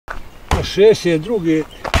62.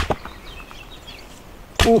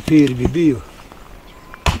 upir bi bio.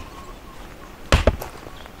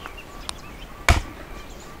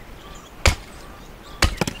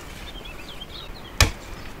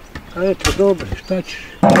 A eto, dobro, šta ćeš?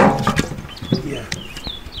 Ja.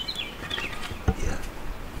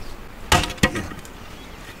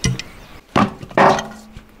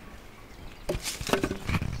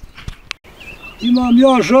 Imam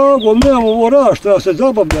ja žago, nemam ovo rašta, ja se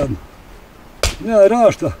zabavljam. Nema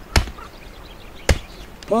rašta.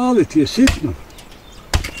 Paliti je sitno.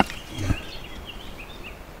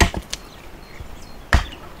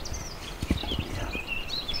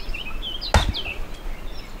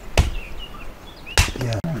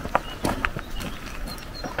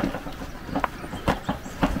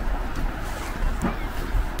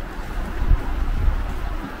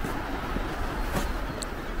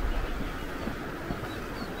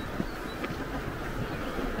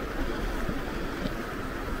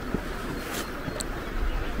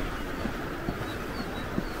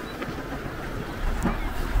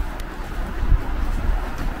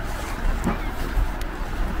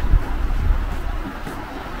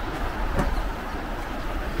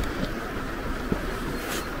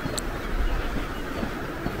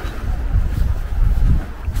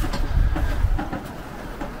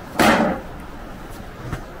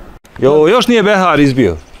 Jo, još nije behar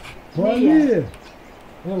izbio. Pa nije.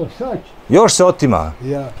 Evo sad će. Još se otima.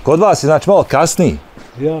 Ja. Kod vas je znači malo kasniji.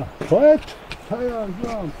 Ja. Pa eto, šta ja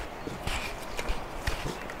znam.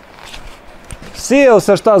 Sije li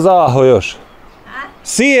se šta zaho još?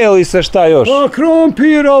 Sije li se šta još? Pa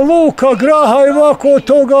krompira, luka, graha i ovako od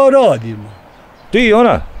toga radimo. Ti i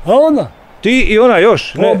ona? A ona? Ti i ona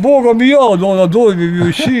još? Pa Boga mi ja, ona dojmi mi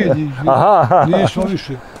i sin. Aha. Nismo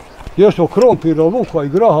više. Jesmo krompira, luka i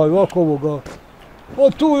graha i ovako ovoga. A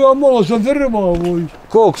tu ja malo za drva ovoj.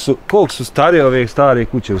 Koliko su starije ove stare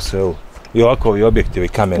kuće u selu? I ovako ovi objekti, ovi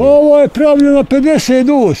kameni? Ova je pravljena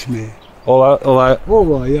 58.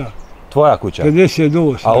 Ova, ja. Tvoja kuća?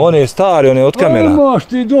 58. A one je stare, one je od kamena? A imaš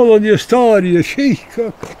ti dole, on je starije,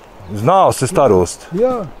 kako. Znao se starost?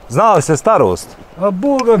 Ja. Znao se starost? A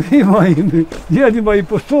Boga mi ima ime, jedima i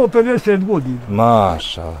po 150 godina.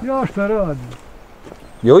 Maša. Ja šta radim?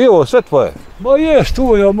 Je li ovo sve tvoje? Ma jes,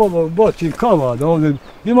 tu ja malo bacim kavada ovdje.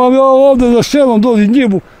 Imam ja ovdje za selom dođi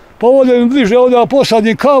njivu, pa ovdje mi bliže ovdje ja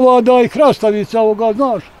posadim kavada i krastavica ovoga,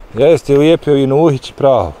 znaš. Jeste, lijepio i nuhić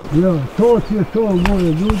pravo. Ja, to ti je to, moje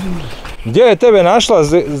ljudi. Gdje je tebe našla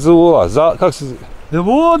Zula? Kako se...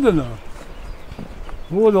 Vodena.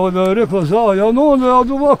 Vodena je rekla ja onda ja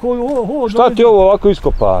ovako hoda. Šta ti je ovo ovako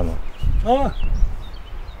iskopano? A?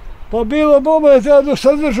 Pa bila boba je da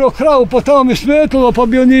sam držao kravu, pa tamo mi smetalo, pa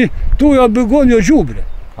bi oni tu ja bi gonio đubre.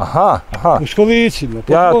 Aha. U skolicima.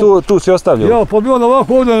 Pa ja, tu si ostavljao? Ja, pa bi on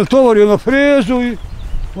ovako ovdje natovario na frezu i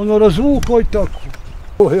ono razvukao i tako.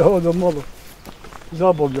 Ja onda malo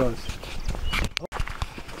zabavljam se.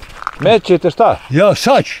 Mećete šta? Ja,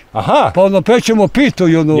 sać. Aha. Pa ono pećemo pitu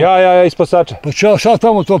i ono. Ja, ispod sača. Pa ću ja sad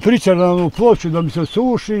tamo to pričam na onu ploču da mi se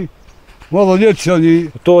suši. Malo ljecan i...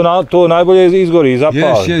 To najbolje izgori i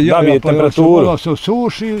zapali, nabije temperaturu. Pa ja se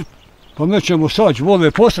suši, pa nećemo sać,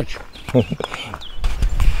 vole posać.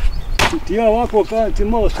 Ti ja ovako kažem ti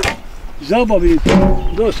malo se zabavim,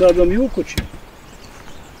 dosadno mi u kući.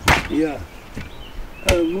 Ja.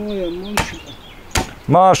 Moja momčina.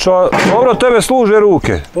 Mašo, dobro tebe služe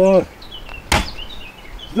ruke. Pa,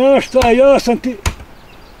 znaš šta, ja sam ti...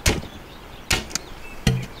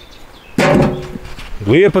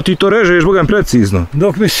 Lijepo ti to režeš, Bogam, precizno.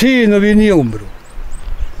 Dok mi sinovi nije umru,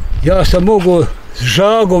 ja sam mogao s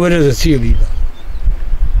žagom rezati cijeli dan.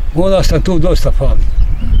 Onda sam tu dosta falio.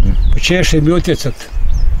 Počeše mi utjecat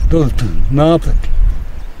do naplati,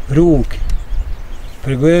 ruke.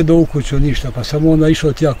 Pregledao u kuću ništa, pa sam onda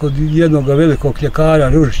išao tja kod jednog velikog ljekara,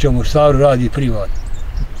 Ružićom u Staru, radi privat.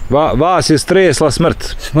 Vas je stresla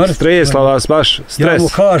smrt? Stresla vas baš stres? Ja mu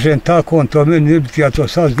kažem tako, on to meni ne bi ja to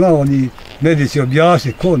sad znao, ni medici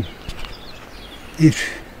objasni kon.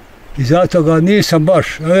 I zato ga nisam baš,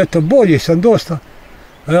 eto bolji sam dosta,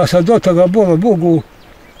 a ja sam do toga mogu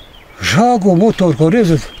žagu motorko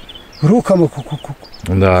rezati rukama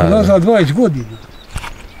nazad 20 godina.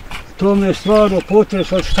 To me je stvarno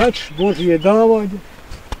potreslo, šta ćeš, Božje davanje,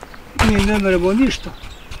 mi ne meremo ništa.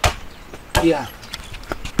 Ja.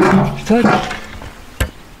 Šta ćeš?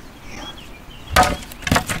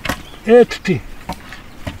 Eto ti,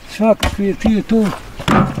 svakakve ti je tu.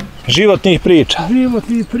 Životnih priča.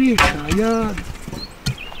 Životnih priča, ja.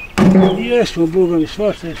 Jesmo, Boga mi,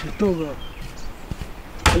 svašta je se toga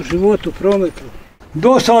u životu prometilo.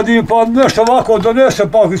 Dosadim pa nešto ovako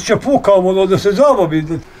donesem, pa će pukam, ono da se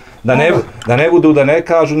zabavim. Da ne budu, da ne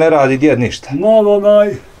kažu, ne radi djed ništa. Malo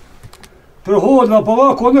prohodna, pa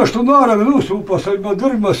ovako nešto narave usupa sa ima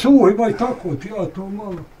drvima suhima i tako ti ja to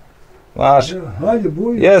malo. Maš, hajde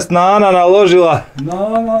buj. jest Nana naložila.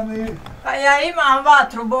 Nana mi. Pa ja imam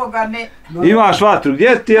vatru, boga mi. Imaš vatru,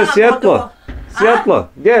 gdje ti je svjetlo? Svjetlo,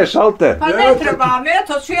 gdje je šalter? Pa ne treba mi,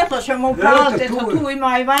 eto svjetlo ćemo upratiti, tu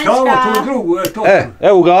ima i vanjska. Čamo tu drugu, to.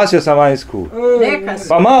 Evo ugasio sam vanjsku. Neka se.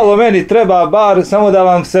 Pa malo meni treba bar samo da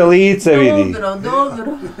vam se lice vidi.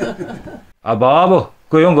 Dobro. A babo?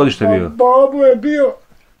 Koji on godište bio? Babo je bio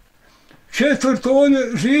četvrto, on je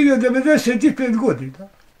živio 95 godina.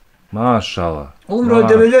 Mašala. Umro je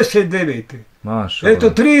 99. Mašala. Eto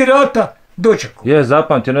 3 rata dočekao. Je,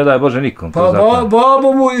 zapamtio, ne daj Bože nikom. Pa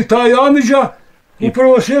babo mu i taj Amidža u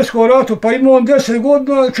Prvom svjetskom ratu, pa imao on 10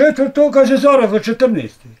 godina, četvrto kad se zarazlo 14.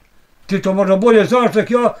 Ti to možda bolje znaš,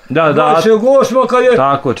 tak ja 28.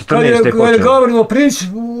 kad je Gavrilo princ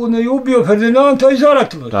ubio Ferdinanda i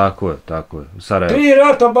zaratilo. Tako je, u Sarajevu. 3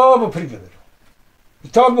 rata babo privedeno. I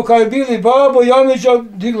tamo kad je bili babo i Amidža,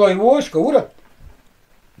 digla i vojska, urat.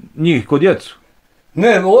 Njih, kod djecu?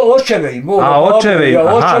 Ne, očeve i moga. A, očeve,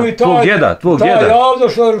 aha, tvog djeda. Taj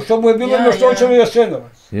javno što mu je bilo na Stočevi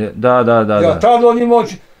Jasenovac. Da. Ja tada on imao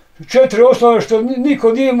 4 osnove što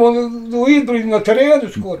niko nije imao u Idbri na terenu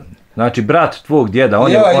skoro. Znači, brat tvog djeda,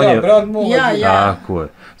 on je... Ja, brat moga djeda. Tako je.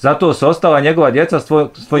 Zato su ostala njegova djeca s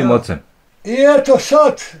tvojim ocem. I eto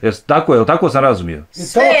sad... Tako sam razumio.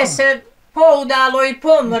 Sve se poudalo i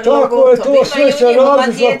pomrlo. Tako je to, sve se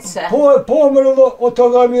različno. Pomrlo, od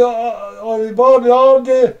toga mi babi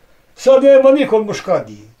ovdje, sad nema nikog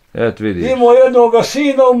muškadije. Eto vidiš. Imao jednoga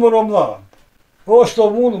sina, umro mlad. Ostao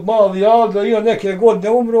unuk mali ovdje, imao neke godine,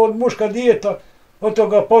 umro od muška dijeta, od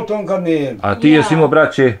toga potomka nema. A ti jesi imao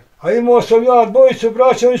braće? A imao sam ja dvojicu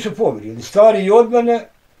braća, oni su pomrili. Stariji od mene,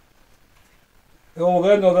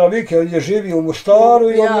 ovoga jednoga vikenda je živio u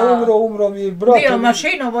Mostaru i on umro mi brat. Bio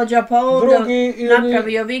mašinovođa pa ovdje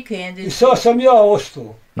napravio vikend. I sad sam ja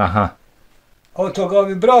ostao. Aha. A od toga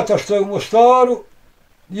mi brata što je u Mostaru,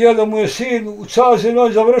 jedan mu je sin u Cazinu,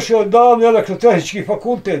 on završio davno elektrotehnički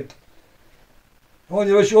fakultet. On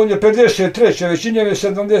je 53. već i njeve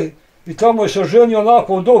 70. I tamo je se ženio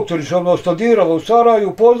nakon doktorica, studirala u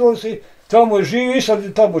Sarajevu, upoznala se, tamo je živi i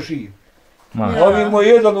sad tamo živi. On ima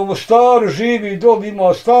jedan u Mostaru, živi i doli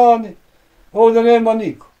ima stan, ovdje nema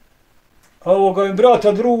niko. A ovoga im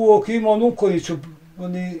brata drugog ima nukovicu,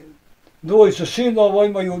 oni dvojicu sinova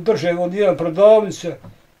imaju, drže on jedan prodavnice,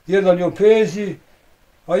 jedan je u penziji,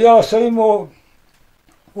 a ja sam imao,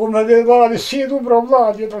 u mene mladi sin umro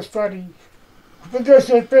mlad, jedan stariji, u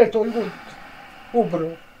 55. godini umro.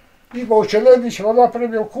 Imao Čeledićeva,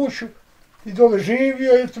 napravio kuću i dole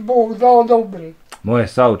živio i Bog dao da umre. Moje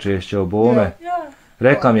saučešće obome.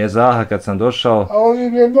 Rekla mi je Zaha kad sam došao. A on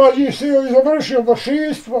je mlađi sin završio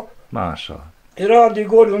mašinstvo. Mašala. I radi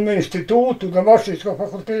gore u institutu, na mašinskom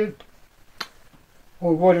fakultetu.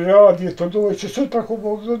 On gore radi, to dvojice sutra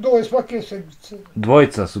dole svake sedmice.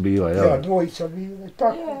 Dvojica su bila, jel? Ja, dvojica bila.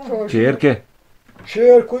 Čerke?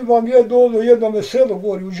 Čerku imam jednu ovdje, jedno veselo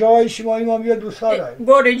gori u Đajićima, imam jednu u Sarajevu.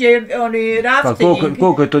 Gori je oni rafting. Pa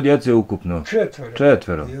koliko je to djece ukupno? 4.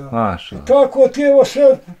 4, maša. I tako ti evo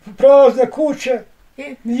sve prazne kuće,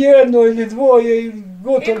 jedno ili dvoje ili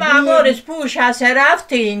gotovo. Ima gori spuša se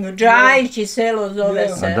rafting, Đajići selo zove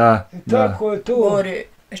se. Da. I tako je to. Gori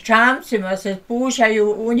s čamcima se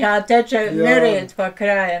spušaju, u nja teče Neretva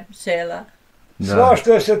krajem sela.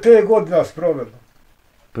 Svašta je se te godine sprovelo.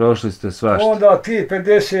 Prošli ste svašta. Onda ti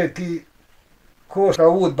 50. košta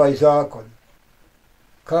udba i zakon.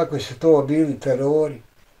 Kakvi su to bili terori.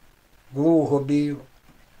 Gluho bilo.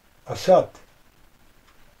 A sad,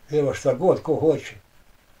 evo šta god ko hoće.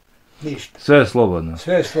 Ništa. Sve je slobodno.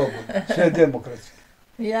 Sve je slobodno. Sve je demokratski.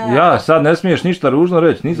 Ja, sad ne smiješ ništa ružno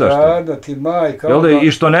reći, ni zašto. Jada ti majka.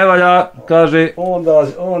 I što ne valja, kaže...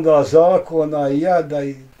 Onda zakona i jada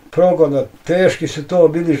i progona. Teški su to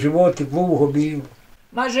bili životi, gluho bilo.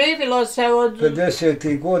 Ma živilo se od...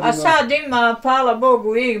 50. godina. A sad ima, hvala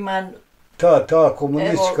Bogu, ima... Ta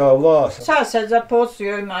komunistička vlast. Sad se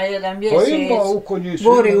zaposlio, ima jedan mjesec. Pa ima ukonjicu.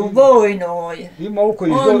 Gori u Vojnoj. Ima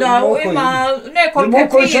ukonjicu. Onda ima nekoliko firmi.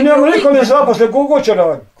 Ukonjicu nema niko ne zaposle, kogo će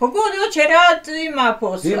raditi? Kogo hoće raditi, ima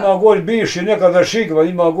posla. Ima gori bivši, nekada Šigva,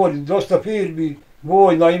 ima gori dosta firmi.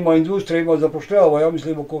 Vojna ima industrija, ima zapošljava, ja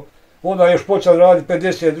mislim oko... Ona je još počela raditi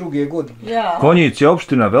 52. godine. Konjic je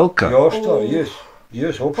opština velika. Ja šta,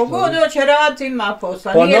 jesu. Pogod hoće raditi ima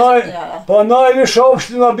posla. Pa najviša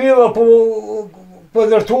opština bila po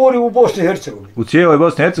kvadraturi u Bosni i Hercegovini. U cijeloj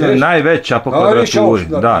Bosni i Hercegovini najveća po kvadraturi.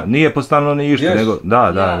 Da, nije po stanovništvu, nego...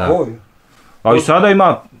 Da. A i sada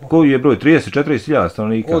ima, koji je broj, 34.000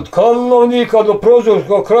 stanovnika? Od Karlovnika do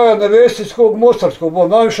Prozorskog kraja, Nevestinskog, Mostarskog,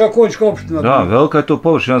 najviša konjička opština. Da, velika je to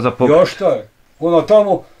površina za pokret. Ja šta je? Ona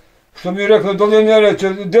tamo, što mi je rekli, dolje reče,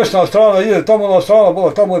 desna strana ide, tamo ona strana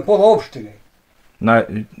bila, tamo je pola opštine.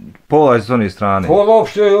 Pola je s one strane. Pola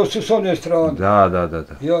opštine je s one strane. Da.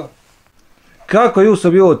 Ja. Kako je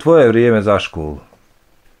Juso bilo tvoje vrijeme za školu?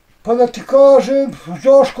 Pa da ti kažem,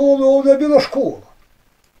 za školu ovdje je bila škola.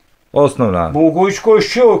 Osnovna? Mogu ići koji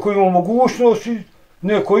šćeo, koji ima mogućnosti,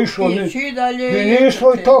 neko išao, ne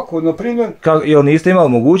išlo i tako, na primjer. Jel niste imali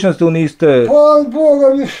mogućnosti ili niste... Pa,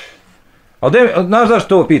 Boga mi... Znaš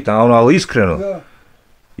zašto to pitam, ali iskreno?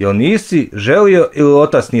 Jel nisi želio ili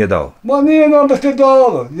otac nije dao? Ma nije nam da te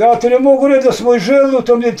dalo, ja te ne mogu reći da smo i želili u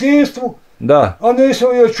tom djetinjstvu, a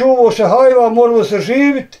nisam je čuvao se hajva, moralo se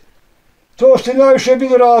živjeti. To ste najviše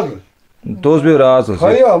bili razlog. To su bili razlog.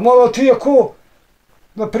 Pa ja, malo ti je ko,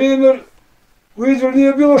 na primjer, u Idru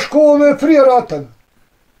nije bilo škole prije rata.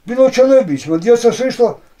 Bilo u Čelebićima, djeca su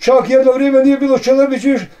išla, čak jedno vrijeme nije bilo Čelebić,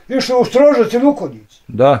 išlo u Strožac i Lukonic.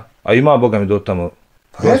 Da, a ima Boga mi do tamo.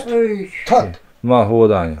 Tad. Ima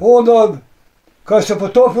hodanja. Onda, kad se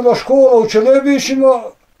potopila škola u Čelebićima,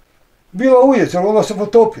 bila ujecar, ona se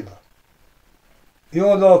potopila. I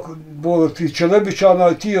onda, bilo ti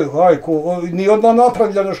Čelebićana, ti, hajko, nije odmah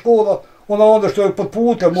napravljena škola, ona onda što je pod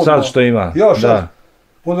putem. Sad što ima, da.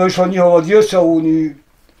 Onda je išla njihova djeca u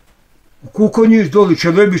Kukonjić, doli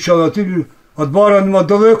Čelebićana, ti, od Baranima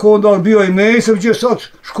daleko, onda bio i Mejtev, gdje je sad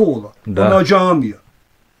škola, ona džamija,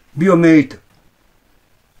 bio Mejtev.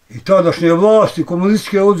 I tadašnje vlasti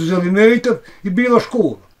komunističke oduzeli Mejtev i bila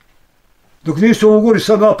škola. Dok nisu ovo gori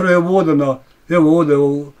sad napravio voda na, evo ovdje,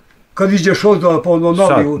 kad iđeš ozdala pa ono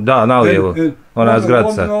nalijevo. Da, nalijevo, ona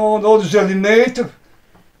zgradca. Onda oduzeli Mejtev,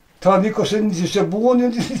 tad niko se niti se bunio,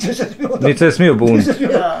 niti se smio otok. Niti se smio buniti.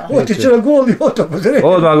 Otiće na goli otok.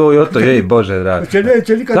 Odmah goli otok, jej Bože dragi.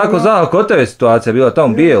 Tako znao, kod tebe situacija bila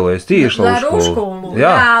tamo bijelo, jesi ti išla u školu?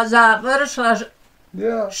 Ja završila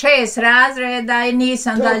 6 razreda i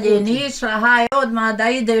nisam dalje ni išla, haj odmah da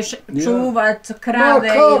ideš čuvat krave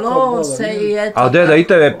i lovce i eto. Ali deda i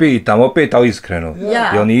tebe pitam, opet ali iskreno,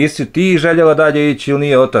 jel nisi ti željela dalje ići ili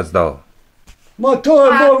nije otac dao? Ma to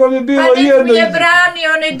je Boga mi bilo jedno. Pa nek mi je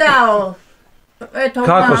branio ni dao.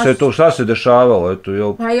 Kako se to, šta se dešavalo?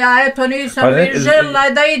 Pa ja eto nisam željela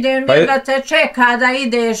da idem, njega te čeka da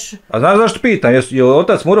ideš. A znaš zašto pitam, je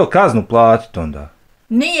otac morao kaznu platiti onda?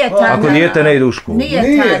 Nije tad. Ako dijete ne ide u školu?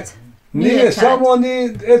 Nije tad. Nije, samo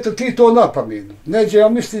ni, eto ti to napamenu. Neđe, ja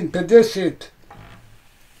mislim, 54.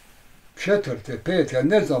 5, ja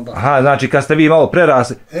ne znam baš. Aha, znači kad ste vi malo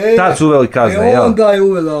prerasli, tad su uveli kazne, jel? Onda je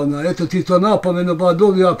uvela ona, eto ti to napamenu, ba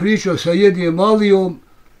doli ja pričao sa Jedijem Malijom,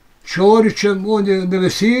 Čorićem, on je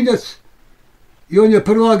Nevesinjac i on je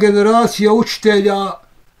prva generacija učitelja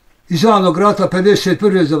iz Anog rata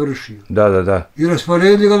 51. završio. Da. I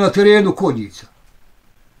rasporedili ga na terenu Konjica.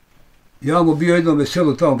 Ja mu bio jednom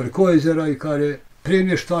selu tamo preko jezera i kaže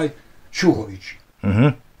premještaj Čuhovići.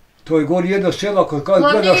 To je gori jedno selo kad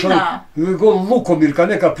gledaš gol Lukomir kad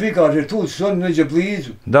neka prikaže tu su oni neđe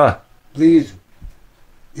blizu. Da. Blizu.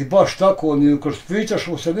 I baš tako, kroz pričaš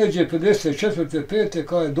mu se neđe 54. 5.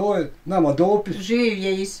 kada je doje nama dopis. Živ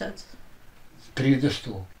je i sad. 30.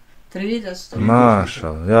 Maša,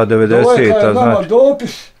 ja 90. Doje kada je nama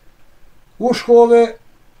dopis u škole.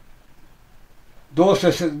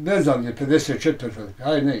 Dosta se, ne znam je 54.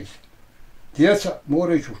 Aj ne ići. Djeca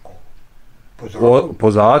moraju ići u školu.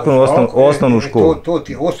 Po zakonu osnovnu školu. To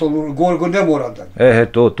ti je osnovnu, gore ne mora da.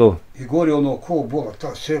 To. I gore ono ko bola,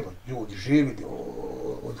 ta sela, ljudi živili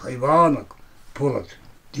od hajvana, pola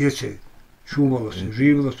djece, čuvalo se,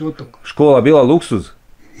 živilo se od toga. Škola bila luksuz?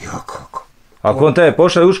 Ja kako. Ako on tebe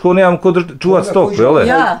pošalje u školu, nemam ko čuvat stoku, jel?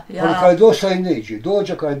 Ja. Ali kada je došla i neđe,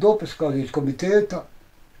 dođe kada je dopis, kada je iz komiteta,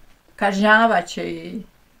 kažnjavaće i...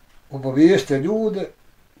 Obavijeste ljude,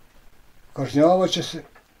 kažnjavaće se.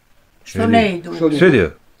 Što ne idu.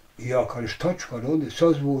 Svidio? I ja kaže šta ću, kada onda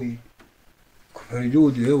sazvu i kaže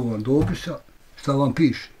ljudi, evo vam dopisa, šta vam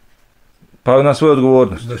piše. Pa na svoju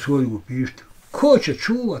odgovornost. Na svoju odgovornost pišite. Ko će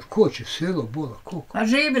čuvat, ko će selo, bola, ko? Pa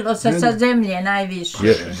živilo se sa zemlje najviše.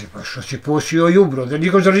 Pa što si posio jubro, da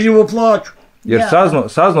nikom zarađivo plaću. Jer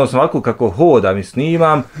saznao sam ovako kako hodam i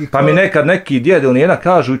snimam, pa mi nekad neki djed ili njena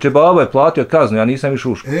kažu, uče baba je platio kaznu, ja nisam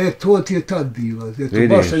išao u školu. To ti je tad bilo,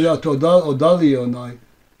 baš sam ja to odalio onaj.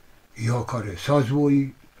 I ja kare sazvoji,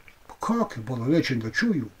 pa kak je bilo, nećem da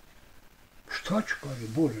čuju. Šta ću kare,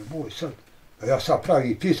 Bože moj sad. Ja sad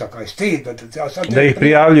pravi pisak, aj stid, da ih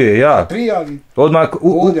prijavljuje, ja. Da prijavim. Odmah,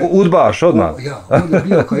 udbaš, odmah. Ja, onda je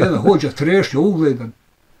bio kao jedan hođa trešnjo, ugledan.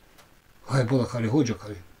 Aj, bola kare, hođa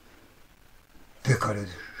kare. Te kaže,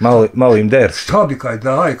 malo im dersi. šta bi kaže,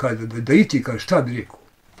 daj, kaže, da i ti kaže, šta bi rekao?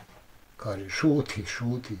 Kaže,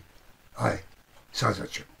 šuti, aj, sazvat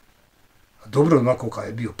ćemo. A dobro onako kada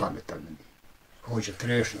je bio pametan. Hoće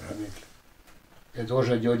trešno rameti. Je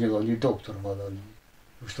došao odjela, ni doktor, vada,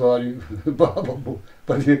 u stvari, baba mu,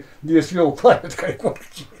 pa nije smio uklanjati kaj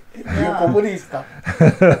kopići. Nije komunista.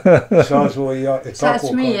 Sazvo i ja, tako. Sad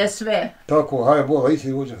smije sve. Tako, hajde, bola,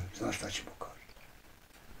 iti uđe, znaš šta ćemo kaži.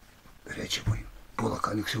 Rećemo im, bola,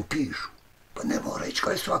 kad nek se upišu, pa ne mora ići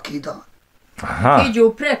kaj svaki dan. Aha.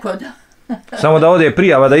 Iđu preko da. Samo da ode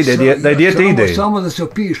prijava da ide, da dijete ide. Samo da se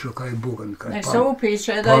upišu, kaj je Boga mi kaj Nek se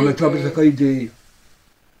upiše da ide. Pametno bi da kaj ide i...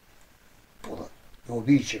 Bola, ovo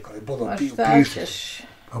viće, kaj je Bola upiše. Pa šta ćeš?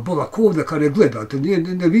 A Bola kovda kada gledate,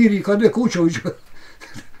 ne viri kad neko učović.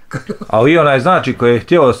 A i onaj znači koji je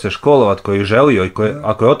htio se školovat, koji je želio i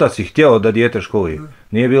ako je otac i htio da dijete školuje,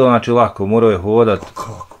 nije bilo znači lako, morao je hodat,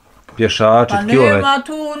 pješačit, kilometr. Pa nema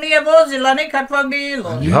tu, nije vozila nikakva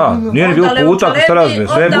bilo. Ja, nije ni bilo puta ako se razumije,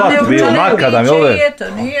 sve je blat bilo, makadam, ove.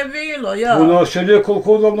 Nije bilo, ja. U nas je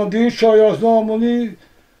nekoliko odavno diča, ja znam, oni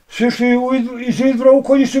su išli iz Izvra u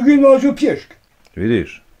koji su gimnaziju pješke.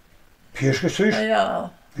 Vidiš? Pješke su išli. Ja.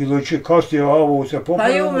 Bilo će kasnije, a ovo se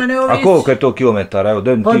popravilo. A koliko je to kilometara? Evo,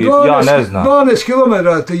 ja ne znam. 12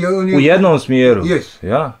 kilometara. U jednom smjeru? Jes.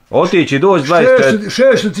 Ja? Otići, doći 24.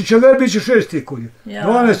 6 ti će ne biti 6 kolje.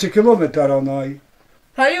 12 kilometara onaj.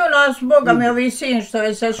 Pa i u nas, Boga mi ovi sin što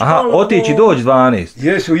je se školu... Aha, otići, doći 12.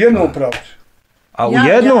 Jesu, u jednom pravcu. A u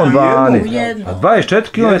jednom 12? A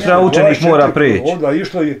 24 kilometara učenik mora preći. Onda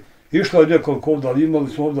išlo je nekoliko ovdje, imali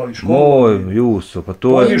smo ovdje školu. Moj, Juso, pa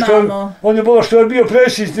to je... On je bilo što je bio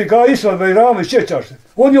predsjednik, a Isvan Bajramić, sjećaš se?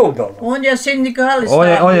 On je obdala. On je sindikalista.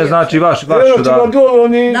 On je znači vaš da...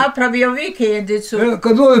 Napravio vikendicu.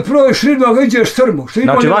 Kad ovdje prvi šrima ga iđeš strmo.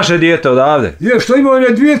 Znači vaše dijete odavde? Je, što ima one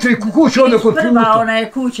 2-3 kuće ovdje kod Primuta. Prva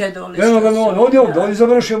one kuće doli. Evo ga on je ovdje, on je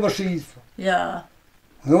završio mašinstvo. Ja.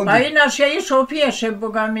 Pa inaš je išao pješe,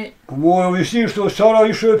 Boga mi... Po mojom visini što je Sara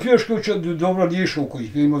išao je pješke, dobro nije išao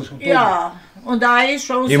koji imali smo to. Ja, onda je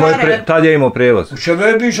išao u Sarajevo. Tad je imao prevoz. U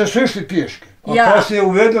Čelebića su išli pješke, a kasnije je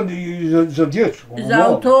uveden i za djecu. Za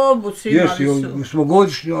autobus imali su. Jesi,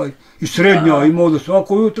 smogodišnja i srednja, imao da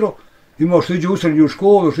svako jutro, imao što iđe u srednju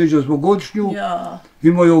školu, što iđe u smogodišnju,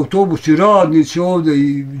 imaju autobusi, radnici ovdje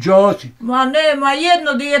i đaci. Ma nema,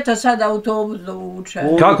 jedno dijete sad autobus dovuče.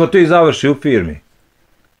 Kako ti završi u firmi?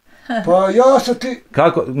 Pa ja sam ti...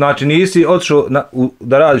 Kako, znači nisi otišao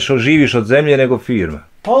da radiš, živiš od zemlje nego firma?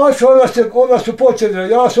 Pa onda su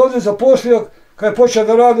počeli, ja sam ovdje zaposlio kad je počela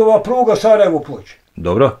da radi ova pruga Sarajevo-Ploče.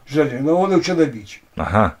 Dobro. Željeno, ovdje u Čelebiću.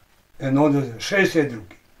 Aha. Eno onda 62.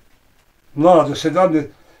 Mlado, 17.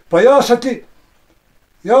 Pa ja sam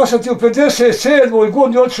ti u 57.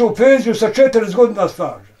 godini otišao u penziju sa 40 godina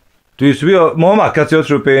staža. Ti si bio momak kad si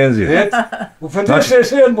otišao u penziju? U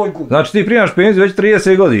 57. godini. Znači ti primaš penziju već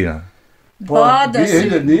 30 godina? Pa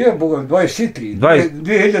 2000, nije, Boga, 23,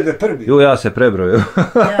 2001. Ju, ja se prebrojio.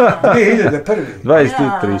 2001.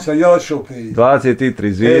 23. Sam ja otišao u penziju. 23,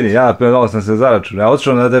 izvini, ja malo sam se zaračunao, ja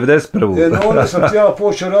otišao na 91. Onda sam ti ja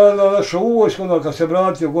počeo raditi, našao u vojsku, onda kad se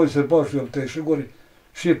vratio, godin se počeo te gori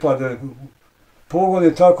šipade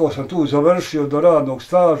pogone, tako sam tu završio do radnog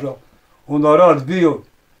staža, onda rad bio,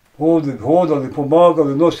 ovdje hodali,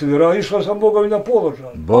 pomagali, nosili rad, išla sam Boga mi na položaj.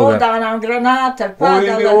 Oda nam granate,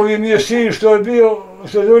 padale. Ovi mi je sin što je bio,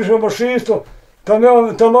 što je završio mašinstvo,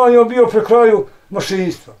 tamo je bio pre kraju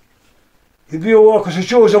mašinstva. I bio ovako se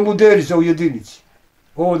čuo za muderica u jedinici,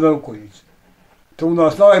 ovdje na Ukonjici. To u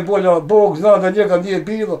nas najbolja, Bog zna da njega nije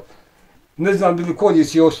bilo, ne znam bili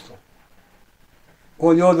Konjici ostao.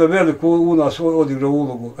 On je ovdje veliko u nas odigrao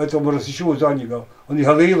ulogu, eto možda si čuo za njega, on je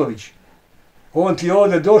Halilović. On ti je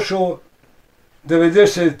ovdje došao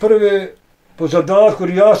 1991. po zadatku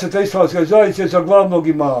rijaseta Islamske zajednice za glavnog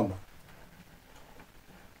imama.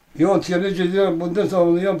 I on ti je ne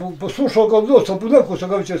znam, ja poslušao ga dosta, neko sam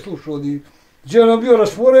ga već slušao, gdje je nam bio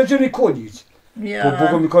raspoređeni konjici.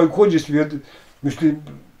 Boga mi kao i konjici, mislim,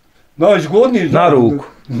 najzgodniji. Na ruku.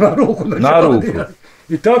 Na ruku.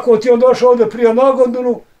 I tako ti je on došao ovdje prije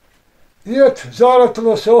nagodinu. I eto,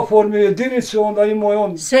 zaratilo se, oformio jedinicu, onda imao je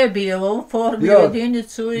on... Sve bilo, oformio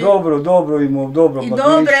jedinicu i... Dobro imao, dobro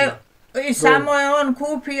mladića. I samo je on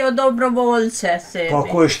kupio dobrovoljce sebi. Pa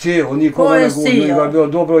ko je štio, nikoga ne govorio, nije ga bilo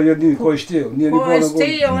dobro jedini ko je štio. Ko je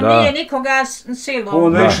štio, nije nikoga silom.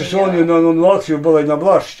 On išli su oni na akciju, bila i na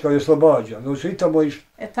Blašić, kad je Slabađa, no su i tamo išli.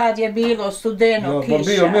 Tad je bilo studeno, kiša. Pa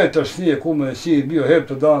bio metar snijeg, u mene sin, bio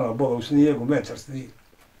hepto dana, bila u snijegu, metar snijeg.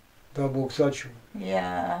 Da Bog sačuva.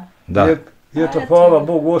 Ja. I eto, hvala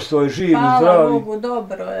Bogu, ostao je živ i zdrav. Hvala Bogu,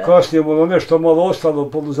 dobro je. Kasnije mu nešto malo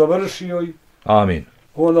ostalo, završio i Amin.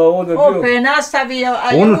 Opet nastavio.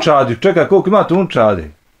 Unučadi, čekaj, koliko imate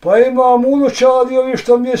unučadi? Pa imam unučadi, ovi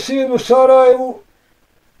što mi je sin u Sarajevu,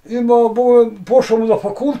 pošao mu na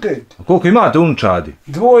fakultet. A koliko imate unučadi?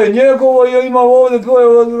 Dvoje njegovo i imam ovdje dvoje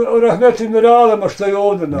od rahmetlim Miralama što je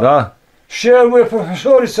ovdje. Da. Šer mu je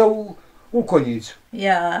profesorica u Konjicu.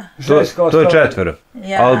 Ja. To je 4.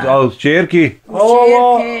 A od čerki? A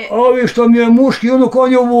ovi što mi je muški, unuk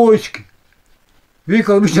on je u vojski. Vi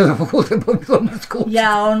kad mišljate na fakultet, pa mi to ne skući.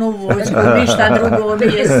 Ja, on u vojsku, ništa drugo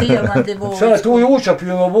nije sijema de vojsku. Sad tu je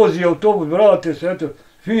učapljeno, vozi autobus, vrate se, eto,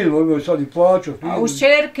 film, imaju sad i plaću. A uz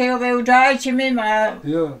čerke ove u Džajićim ima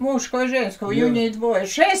muško i žensko, i u njih dvoje.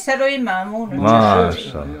 6 imam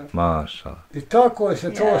unuče. Maša. I tako je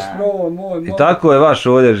se to sprovo moj. I tako je vaš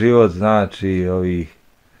ovdje život, znači, ovih...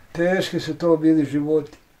 Teški su to bili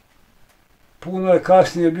životi. Puno je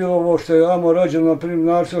kasnije bilo ovo što je Amo rođeno, na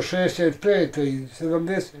primjer, našto 65. i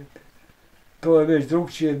 70. To je već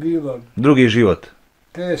drugčije bilo. Drugi život.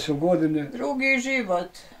 Te su godine. Drugi život.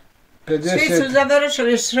 50. Svi su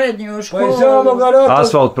završili srednju školu. Pa iz onoga rata...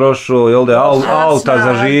 Asfalt prošao, jel da je auta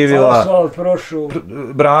zaživila. Asfalt prošao.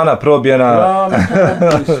 Brana probjena. Brana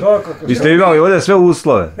probjena, svakako. Vi ste imali ovdje sve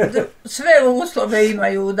uslove. Sve uslove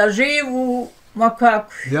imaju, da živu, ma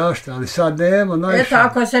kako. Jašta, ali sad nema najviše. Eto,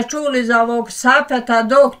 ako se čuli za ovog sapeta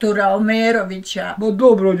doktora Omerovića. Ma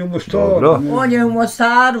dobro, on je u Mostaru. On je u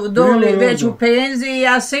Mostaru, doli već u penziji,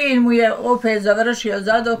 a sin mu je opet završio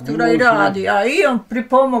za doktora i radi. A i on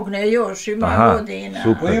pripomogne još, ima godina.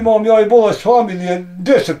 Super. Imam ja i bolest familije,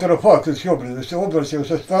 10 fakultetski obraz, da se obraćaju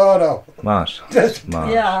se starao. Maša.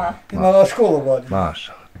 Ima na školovanje.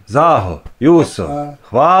 Maša. Zaho, Juso,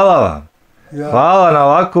 hvala vam. Hvala na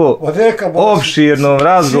ovako opširnom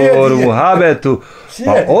razgovoru, muhabetu.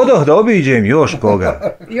 Pa odoh da obiđem još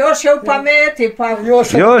koga. Još je u pameti, pa...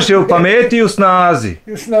 Još je u pameti i u snazi.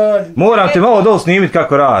 Moram te malo dol snimiti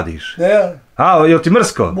kako radiš. A, jel ti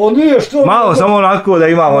mrsko? Malo samo onako da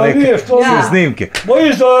imamo neke snimke.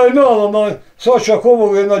 Bojiš da je malo, sočak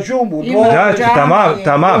ovog je na džumu.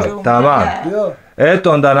 Tamam.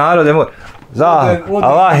 Eto onda narode moj.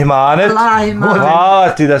 Allah imanet, hvala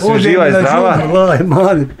ti da si živa i zdrava.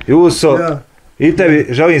 Juso, i tebi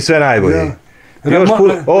želim sve najbolje.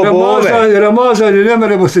 Ramazan, ne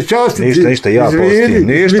moramo se častiti.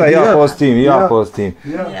 Ništa, ja postim.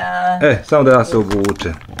 Samo da ja se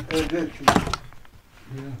obučem.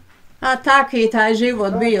 A taki taj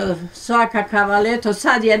život bio svakakav, ali eto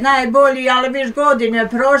sad je najbolji, ali viš godine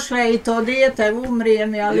prošle i to dijete umrije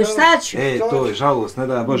mi, ali šta ću? To je žalost, ne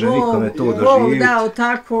da Bože nikome to doživiti. Bog dao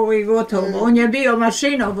tako i gotovo, on je bio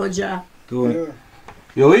mašinovođa.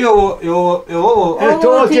 Jel ovo?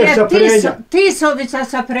 To ti je saprenja. Tisovica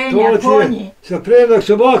saprenja, konji. Saprenja dok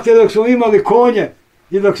su bakte, dok smo imali konje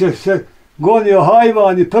i dok se gonio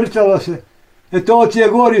hajvan i prčalo se. To ti je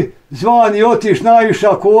gori zvani otiš najviša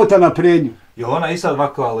kota na prenju. Je ona i sad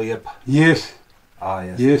ovako lijepa? Jes.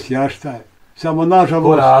 Ja šta je. Samo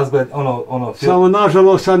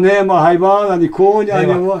nažalost sad nema hajvana, ni konja.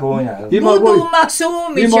 Nema konja. Budu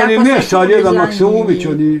Maksumić. Ima ni mjesta, jedan Maksumić,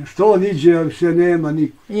 što niđe, ali se nema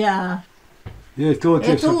niko. Ja.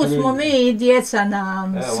 Tu smo mi i djeca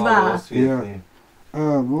nam sva.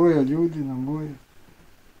 Moja ljudina, moja.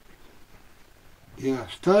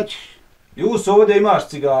 Šta ćeš? Jus, ovdje imaš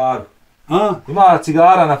cigaru. Ima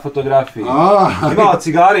cigara na fotografiji. Ima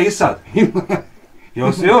cigare i sad.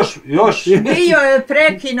 Još? Bio je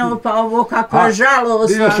prekinuo pa ovo kako je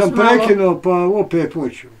žalostno. Bio sam prekinuo pa opet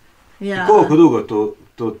počeo. Koliko dugo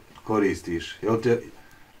to koristiš?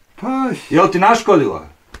 Jel ti naškodila?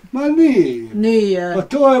 Ma nije. Pa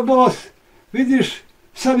to je boss. Vidiš,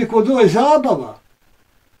 sad mi kod ove zabava.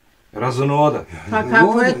 Razonoda. Pa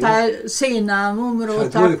kako je taj sin nam umro,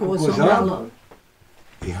 tako su malo.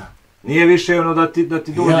 Nije više ono da ti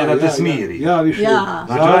dođe da te smiri. Ja više.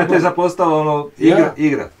 Znači ona je te zapostala ono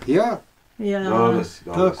igra. Dobro si.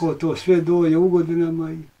 Tako to sve doje u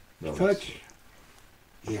godinama i šta ćeš?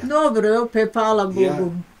 Dobro je opet, hvala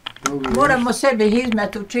Bogu. Moramo sebi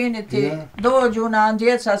hizmet učiniti. Dođu nam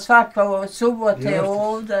djeca svako subote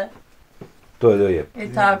ovdje. To je lijepo.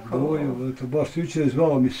 I tako. Baš jučer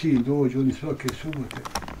zvao mi sin, dođu oni svake subote.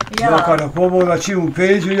 Ja kada pomoga čim u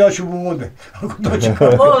peđu, ja ću mu ode.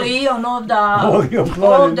 Voli i on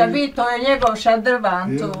ovdje bi, to je njegov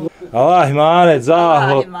šadrvan tu. Allah imanet,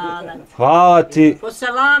 Zaho, hvala ti.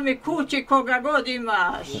 Poselami kući koga god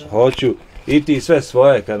imaš. Hoću, i ti sve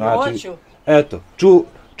svoje, kad znači. Hoću. Eto,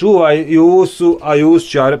 čuvaj Jusu, a Jus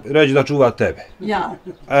će reći da čuva tebe. Ja.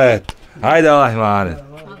 Eto, hajde Allah imanet.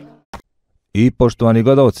 I poštovani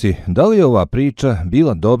gledalci, da li je ova priča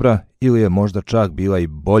bila dobra ili je možda čak bila i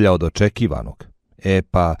bolja od očekivanog?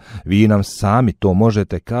 Pa vi nam sami to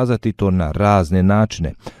možete kazati to na razne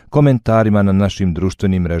načine, komentarima na našim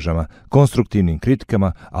društvenim mrežama, konstruktivnim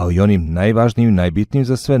kritikama, ali i onim najvažnijim i najbitnijim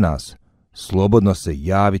za sve nas. Slobodno se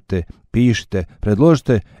javite, pišite,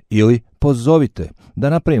 predložite ili pozovite da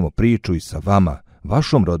napravimo priču i sa vama,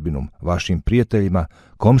 vašom rodbinom, vašim prijateljima,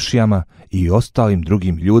 komšijama i ostalim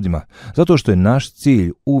drugim ljudima, zato što je naš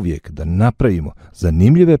cilj uvijek da napravimo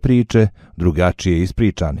zanimljive priče, drugačije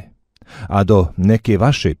ispričane. A do neke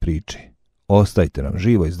vaše priče, ostajte nam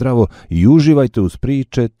živo i zdravo i uživajte uz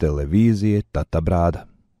priče televizije Tata Brada.